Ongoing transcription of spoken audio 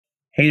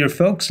Hey there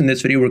folks, in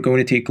this video we're going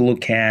to take a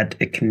look at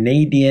a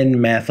Canadian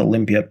Math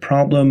Olympiad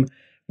problem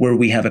where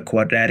we have a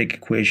quadratic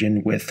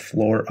equation with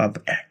floor of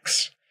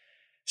x.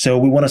 So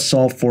we want to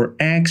solve for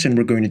x and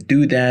we're going to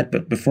do that,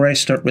 but before I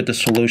start with the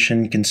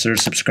solution, consider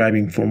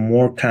subscribing for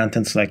more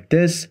contents like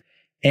this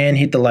and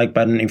hit the like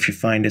button if you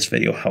find this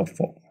video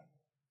helpful.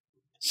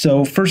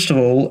 So first of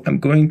all, I'm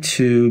going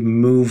to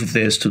move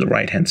this to the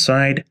right hand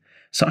side.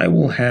 So I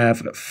will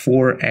have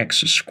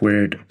 4x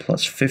squared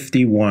plus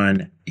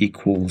 51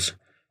 equals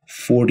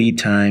 40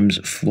 times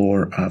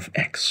floor of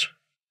x.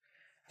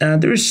 Now,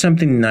 there is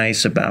something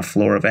nice about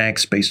floor of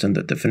x based on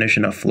the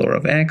definition of floor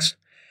of x.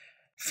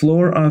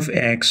 Floor of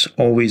x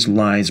always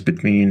lies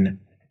between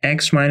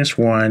x minus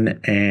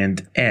 1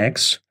 and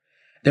x.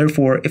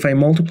 Therefore, if I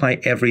multiply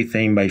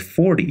everything by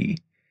 40,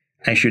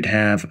 I should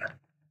have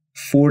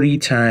 40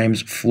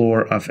 times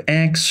floor of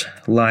x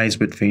lies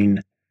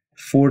between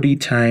 40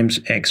 times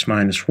x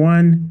minus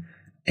 1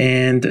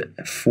 and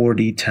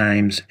 40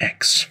 times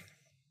x.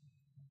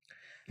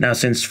 Now,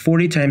 since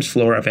 40 times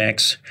floor of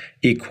x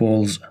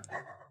equals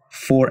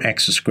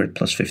 4x squared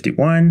plus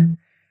 51,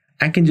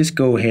 I can just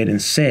go ahead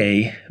and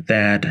say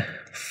that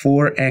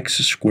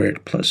 4x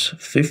squared plus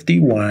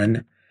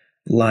 51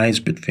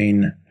 lies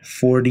between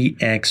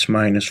 40x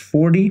minus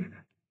 40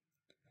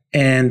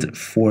 and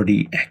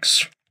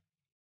 40x.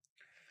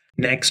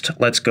 Next,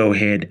 let's go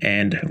ahead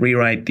and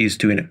rewrite these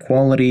two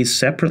inequalities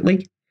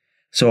separately.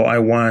 So I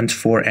want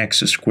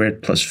 4x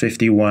squared plus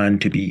 51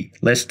 to be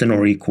less than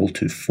or equal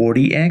to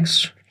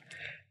 40x.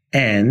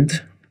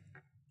 And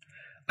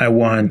I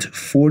want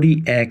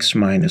 40x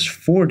minus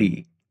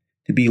 40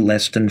 to be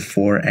less than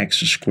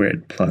 4x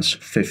squared plus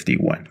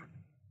 51.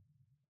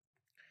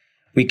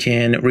 We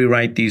can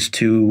rewrite these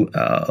two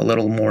a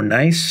little more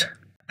nice.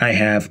 I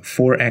have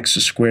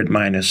 4x squared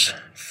minus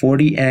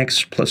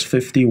 40x plus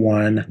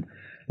 51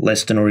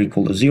 less than or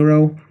equal to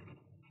 0.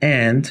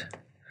 And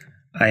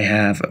I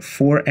have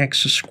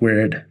 4x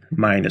squared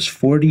minus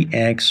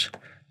 40x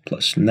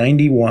plus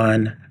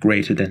 91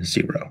 greater than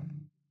 0.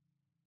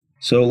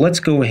 So let's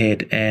go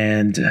ahead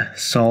and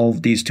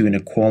solve these two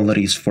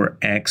inequalities for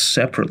x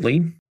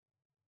separately.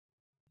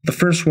 The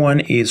first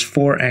one is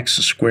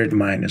 4x squared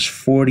minus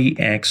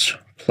 40x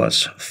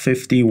plus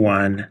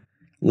 51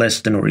 less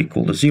than or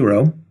equal to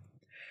 0.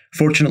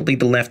 Fortunately,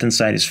 the left-hand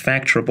side is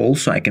factorable,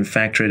 so I can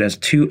factor it as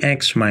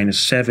 2x minus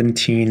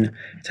 17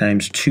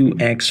 times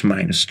 2x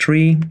minus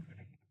 3.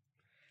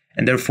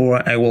 And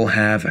therefore, I will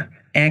have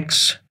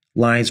x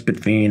lies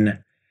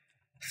between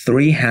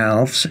 3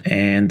 halves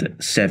and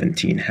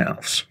 17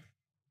 halves.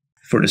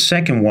 For the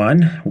second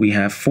one, we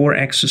have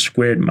 4x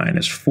squared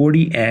minus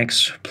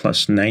 40x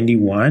plus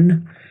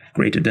 91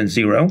 greater than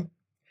 0.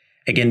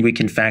 Again, we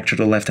can factor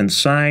the left-hand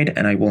side,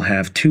 and I will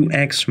have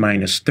 2x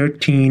minus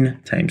 13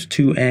 times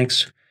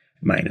 2x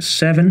minus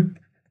 7.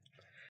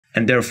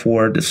 And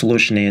therefore, the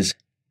solution is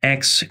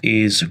x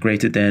is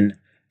greater than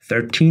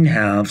 13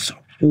 halves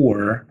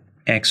or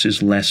x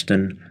is less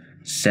than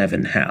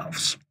 7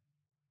 halves.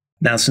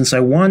 Now, since I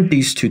want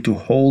these two to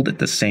hold at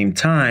the same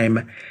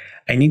time,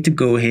 I need to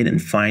go ahead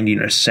and find the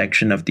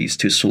intersection of these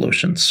two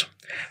solutions.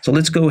 So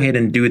let's go ahead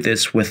and do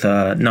this with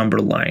a number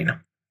line.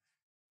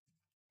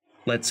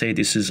 Let's say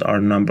this is our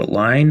number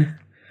line,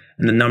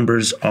 and the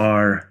numbers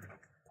are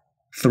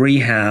 3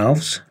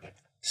 halves,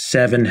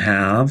 7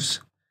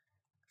 halves,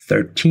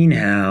 13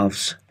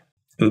 halves,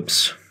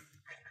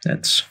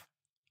 that's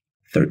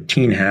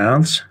 13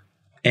 halves,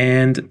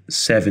 and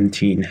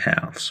 17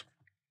 halves.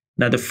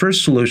 Now, the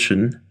first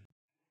solution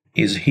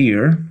is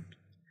here,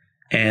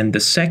 and the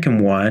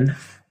second one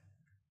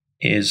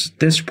is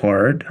this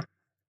part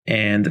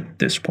and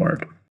this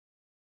part.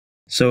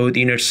 So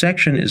the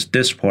intersection is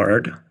this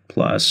part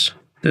plus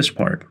this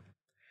part.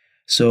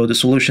 So the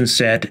solution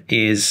set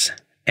is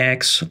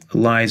x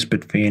lies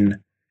between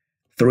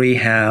 3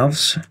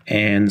 halves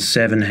and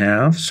 7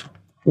 halves,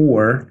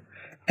 or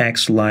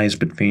x lies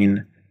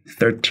between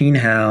 13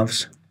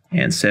 halves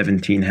and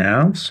 17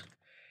 halves.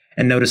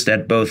 And notice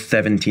that both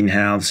 17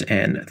 halves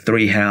and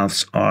 3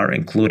 halves are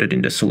included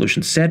in the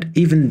solution set,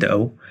 even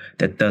though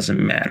that doesn't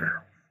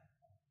matter.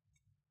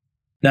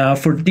 Now,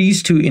 for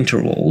these two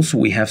intervals,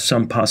 we have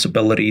some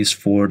possibilities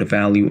for the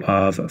value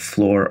of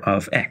floor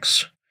of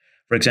x.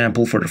 For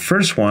example, for the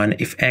first one,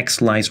 if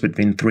x lies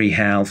between 3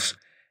 halves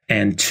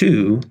and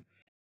 2,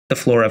 the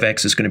floor of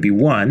x is going to be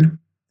 1.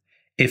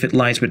 If it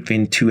lies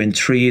between 2 and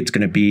 3, it's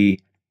going to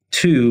be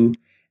 2.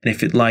 And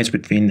if it lies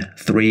between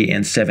 3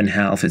 and 7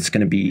 halves, it's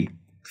going to be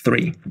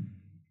 3.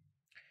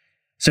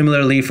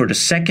 Similarly, for the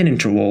second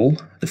interval,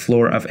 the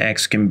floor of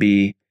x can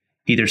be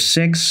either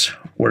 6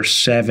 or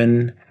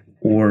 7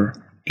 or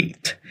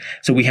 8.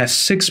 So we have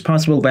 6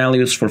 possible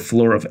values for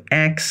floor of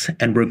x,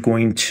 and we're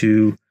going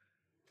to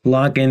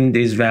plug in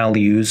these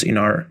values in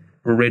our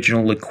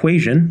original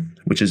equation,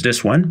 which is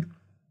this one,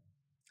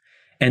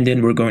 and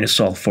then we're going to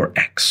solve for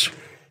x.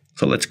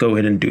 So let's go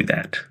ahead and do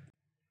that.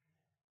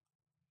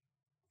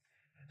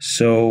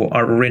 So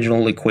our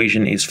original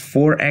equation is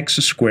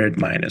 4x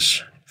squared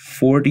minus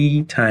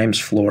 40 times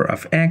floor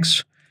of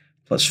x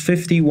plus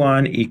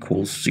 51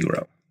 equals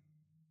 0.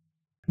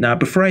 Now,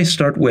 before I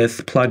start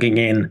with plugging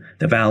in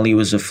the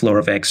values of floor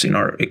of x in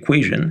our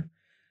equation,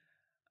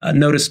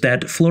 notice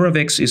that floor of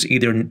x is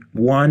either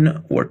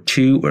 1 or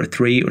 2 or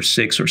 3 or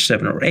 6 or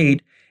 7 or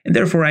 8, and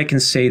therefore I can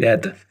say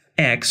that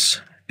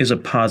x is a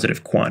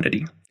positive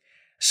quantity.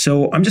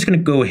 So I'm just going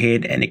to go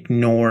ahead and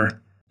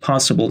ignore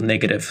possible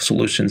negative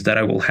solutions that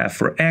I will have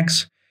for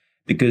x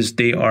because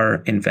they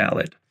are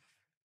invalid.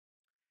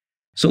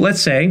 So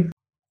let's say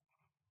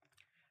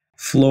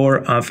floor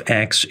of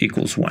x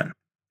equals 1.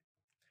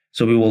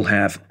 So we will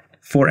have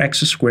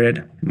 4x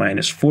squared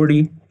minus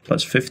 40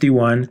 plus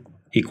 51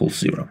 equals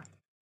 0.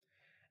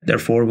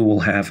 Therefore, we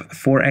will have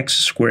 4x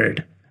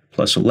squared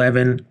plus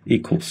 11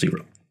 equals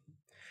 0.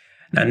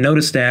 Now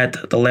notice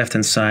that the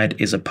left-hand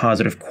side is a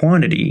positive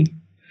quantity,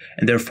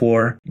 and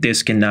therefore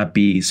this cannot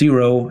be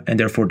 0, and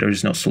therefore there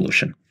is no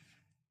solution.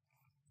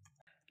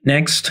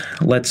 Next,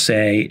 let's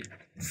say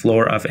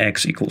floor of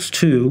x equals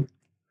 2.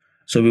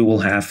 So we will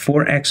have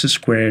 4x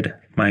squared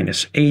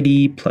minus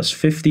 80 plus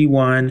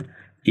 51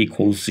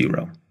 equals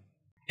 0.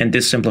 And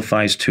this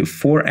simplifies to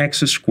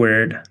 4x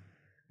squared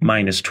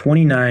minus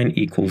 29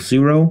 equals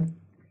 0.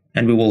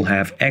 And we will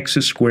have x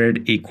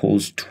squared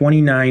equals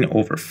 29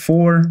 over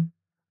 4.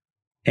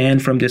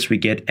 And from this we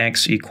get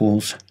x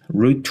equals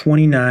root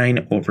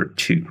 29 over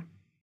 2.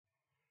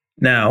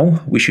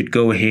 Now we should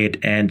go ahead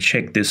and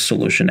check this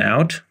solution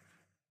out.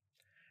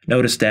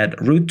 Notice that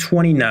root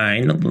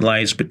 29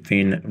 lies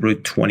between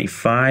root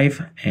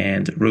 25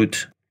 and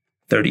root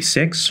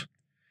 36.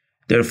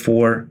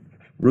 Therefore,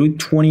 root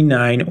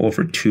 29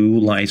 over 2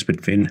 lies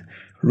between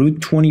root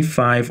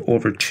 25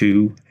 over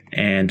 2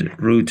 and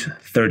root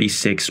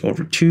 36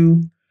 over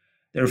 2.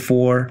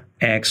 Therefore,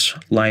 x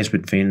lies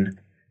between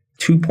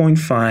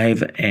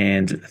 2.5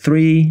 and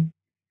 3,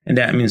 and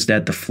that means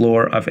that the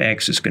floor of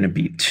x is going to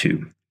be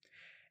 2.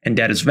 And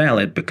that is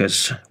valid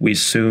because we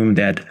assume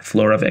that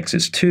floor of x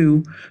is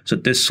 2, so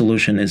this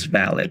solution is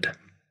valid.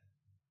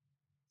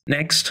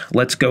 Next,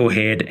 let's go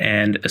ahead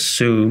and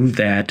assume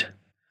that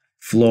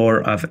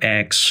floor of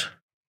x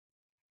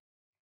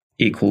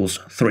equals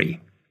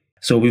 3.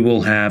 So we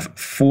will have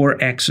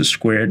 4x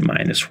squared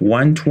minus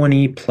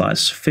 120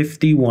 plus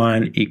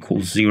 51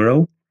 equals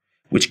 0,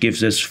 which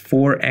gives us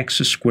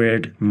 4x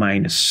squared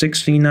minus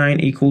 69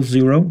 equals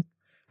 0,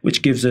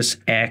 which gives us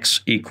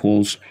x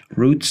equals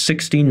root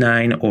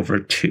 69 over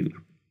 2.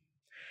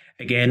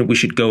 Again, we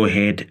should go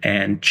ahead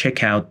and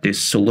check out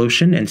this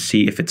solution and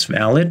see if it's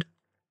valid.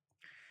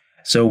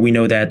 So we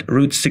know that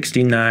root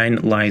 69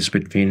 lies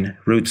between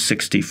root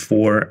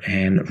 64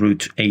 and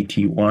root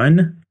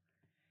 81.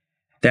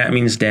 That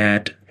means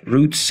that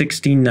root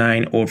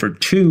 69 over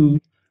 2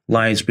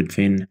 lies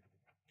between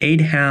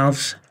 8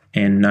 halves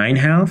and 9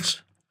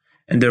 halves,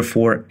 and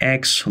therefore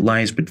x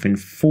lies between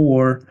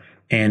 4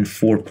 and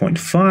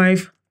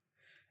 4.5,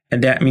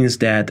 and that means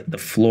that the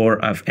floor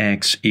of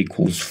x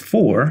equals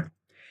 4,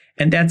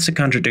 and that's a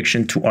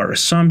contradiction to our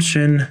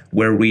assumption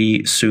where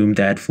we assume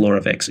that floor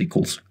of x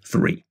equals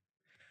 3.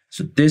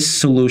 So this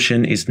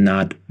solution is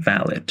not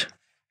valid.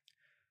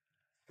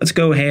 Let's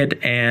go ahead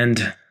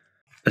and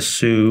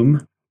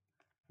assume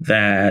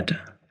that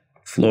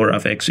floor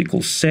of x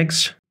equals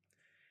 6.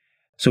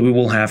 So we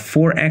will have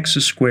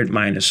 4x squared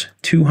minus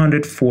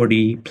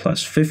 240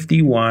 plus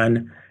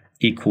 51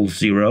 equals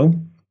 0.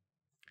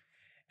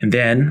 And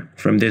then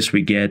from this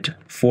we get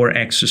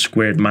 4x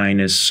squared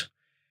minus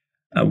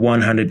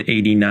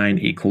 189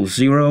 equals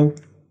 0.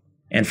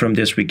 And from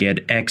this we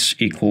get x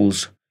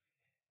equals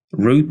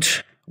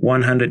root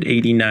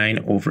 189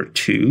 over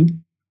 2.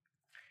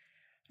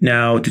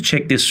 Now, to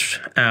check this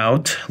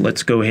out,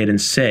 let's go ahead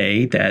and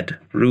say that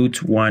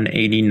root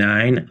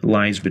 189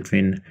 lies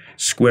between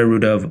square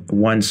root of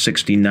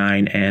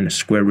 169 and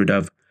square root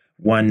of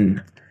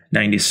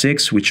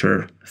 196, which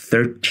are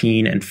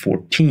 13 and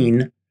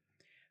 14.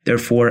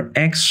 Therefore,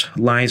 x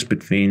lies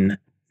between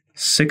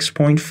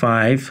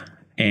 6.5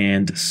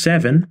 and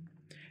 7,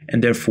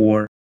 and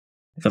therefore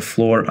the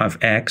floor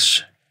of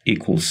x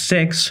equals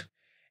 6,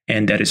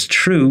 and that is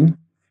true,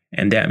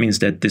 and that means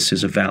that this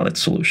is a valid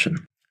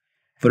solution.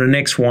 For the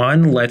next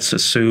one, let's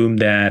assume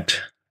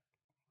that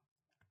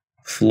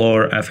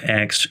floor of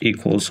x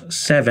equals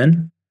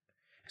 7.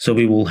 So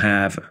we will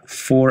have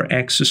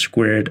 4x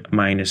squared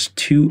minus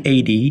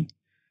 280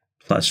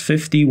 plus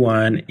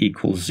 51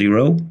 equals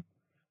 0,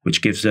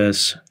 which gives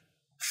us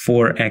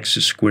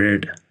 4x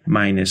squared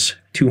minus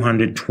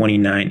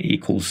 229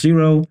 equals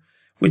 0,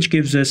 which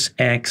gives us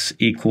x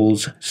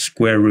equals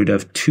square root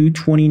of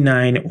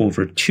 229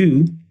 over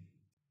 2.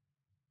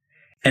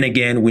 And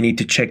again, we need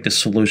to check the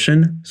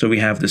solution. So we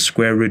have the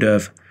square root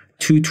of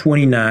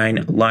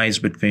 229 lies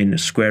between the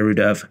square root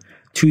of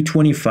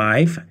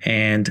 225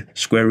 and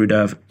square root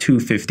of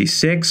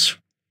 256.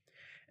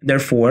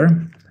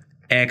 Therefore,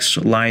 x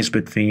lies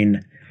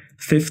between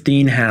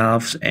 15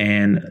 halves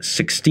and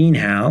 16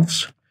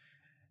 halves.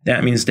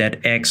 That means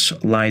that x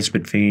lies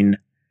between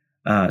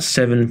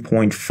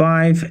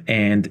 7.5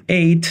 and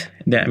 8.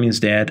 That means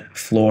that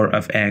floor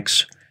of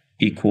x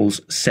equals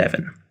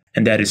 7.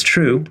 And that is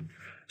true.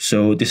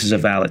 So this is a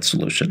valid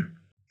solution.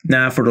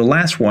 Now for the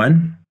last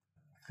one,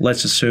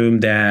 let's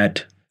assume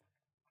that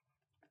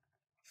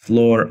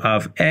floor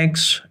of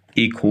x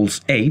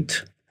equals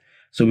 8.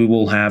 So we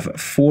will have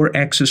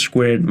 4x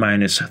squared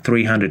minus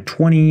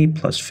 320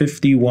 plus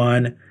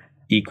 51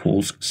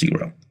 equals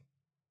 0.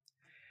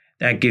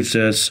 That gives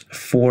us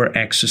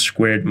 4x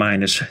squared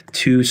minus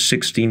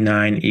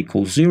 269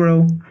 equals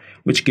 0,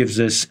 which gives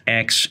us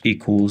x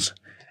equals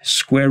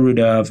square root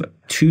of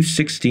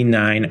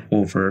 269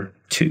 over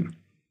 2.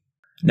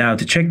 Now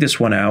to check this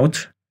one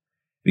out,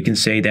 we can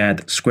say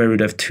that square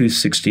root of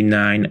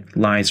 269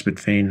 lies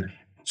between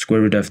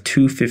square root of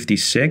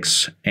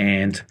 256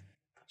 and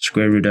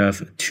square root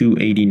of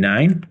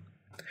 289.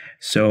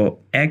 So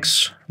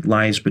x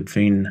lies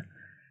between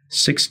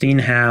 16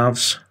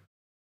 halves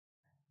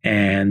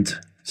and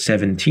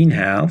 17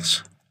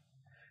 halves.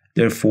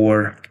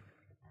 Therefore,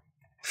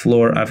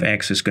 floor of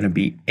x is going to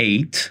be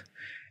 8,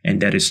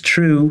 and that is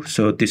true,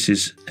 so this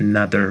is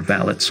another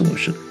valid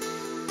solution.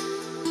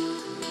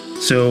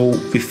 So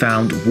we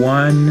found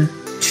 1,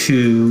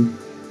 2,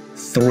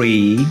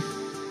 3,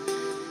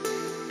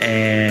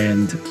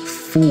 and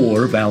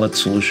 4 valid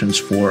solutions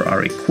for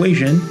our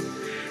equation.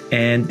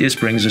 And this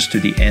brings us to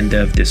the end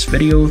of this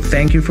video.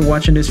 Thank you for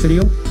watching this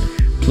video.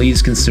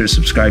 Please consider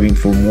subscribing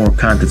for more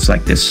contents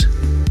like this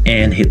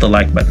and hit the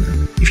like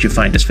button if you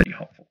find this video